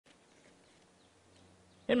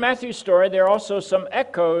In Matthew's story, there are also some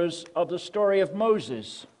echoes of the story of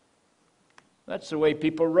Moses. That's the way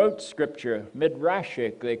people wrote Scripture,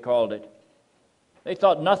 midrashic, they called it. They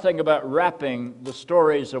thought nothing about wrapping the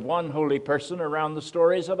stories of one holy person around the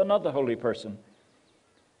stories of another holy person.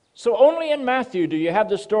 So only in Matthew do you have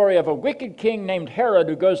the story of a wicked king named Herod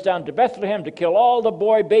who goes down to Bethlehem to kill all the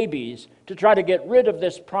boy babies to try to get rid of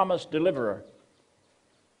this promised deliverer.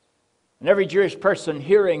 And every Jewish person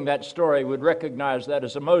hearing that story would recognize that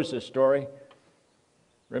as a Moses story.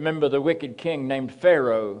 Remember the wicked king named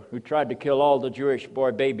Pharaoh who tried to kill all the Jewish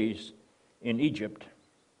boy babies in Egypt.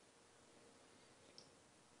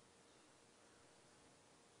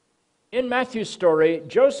 In Matthew's story,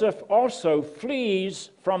 Joseph also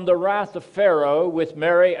flees from the wrath of Pharaoh with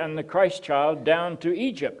Mary and the Christ child down to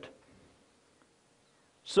Egypt,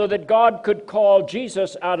 so that God could call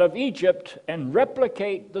Jesus out of Egypt and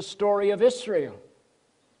replicate the story of Israel.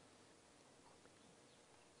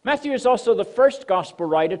 Matthew is also the first gospel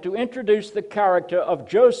writer to introduce the character of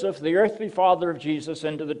Joseph, the earthly father of Jesus,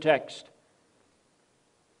 into the text.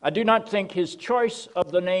 I do not think his choice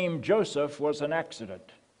of the name Joseph was an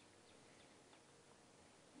accident.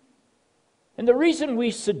 And the reason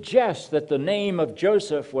we suggest that the name of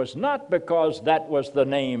Joseph was not because that was the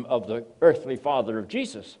name of the earthly father of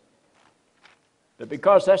Jesus, but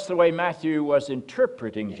because that's the way Matthew was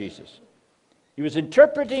interpreting Jesus. He was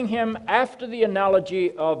interpreting him after the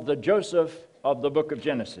analogy of the Joseph of the book of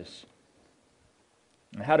Genesis.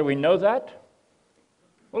 And how do we know that?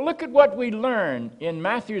 Well, look at what we learn in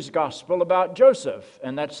Matthew's gospel about Joseph,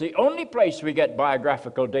 and that's the only place we get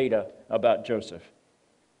biographical data about Joseph.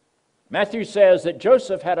 Matthew says that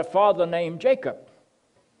Joseph had a father named Jacob.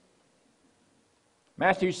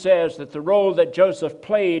 Matthew says that the role that Joseph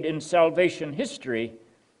played in salvation history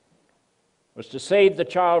was to save the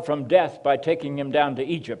child from death by taking him down to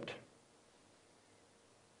Egypt.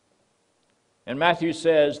 And Matthew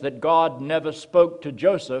says that God never spoke to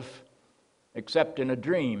Joseph except in a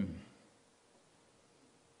dream.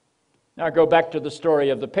 Now go back to the story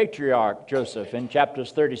of the patriarch Joseph in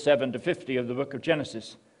chapters 37 to 50 of the book of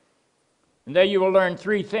Genesis. And there you will learn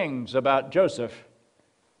three things about Joseph.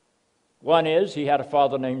 One is he had a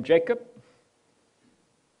father named Jacob.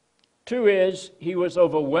 Two is he was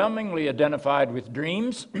overwhelmingly identified with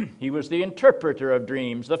dreams. He was the interpreter of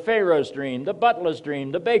dreams, the Pharaoh's dream, the butler's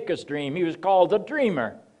dream, the baker's dream. He was called the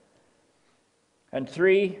dreamer. And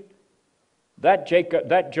three,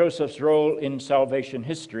 that Joseph's role in salvation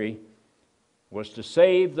history was to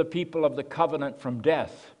save the people of the covenant from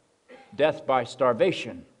death by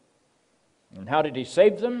starvation. And how did he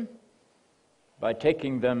save them? By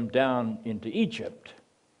taking them down into Egypt,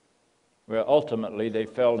 where ultimately they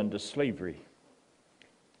fell into slavery,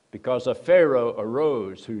 because a Pharaoh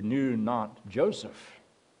arose who knew not Joseph.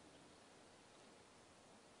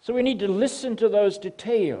 So we need to listen to those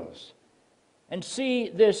details and see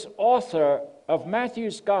this author of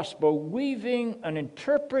Matthew's gospel weaving an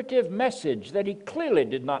interpretive message that he clearly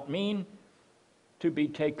did not mean to be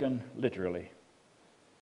taken literally.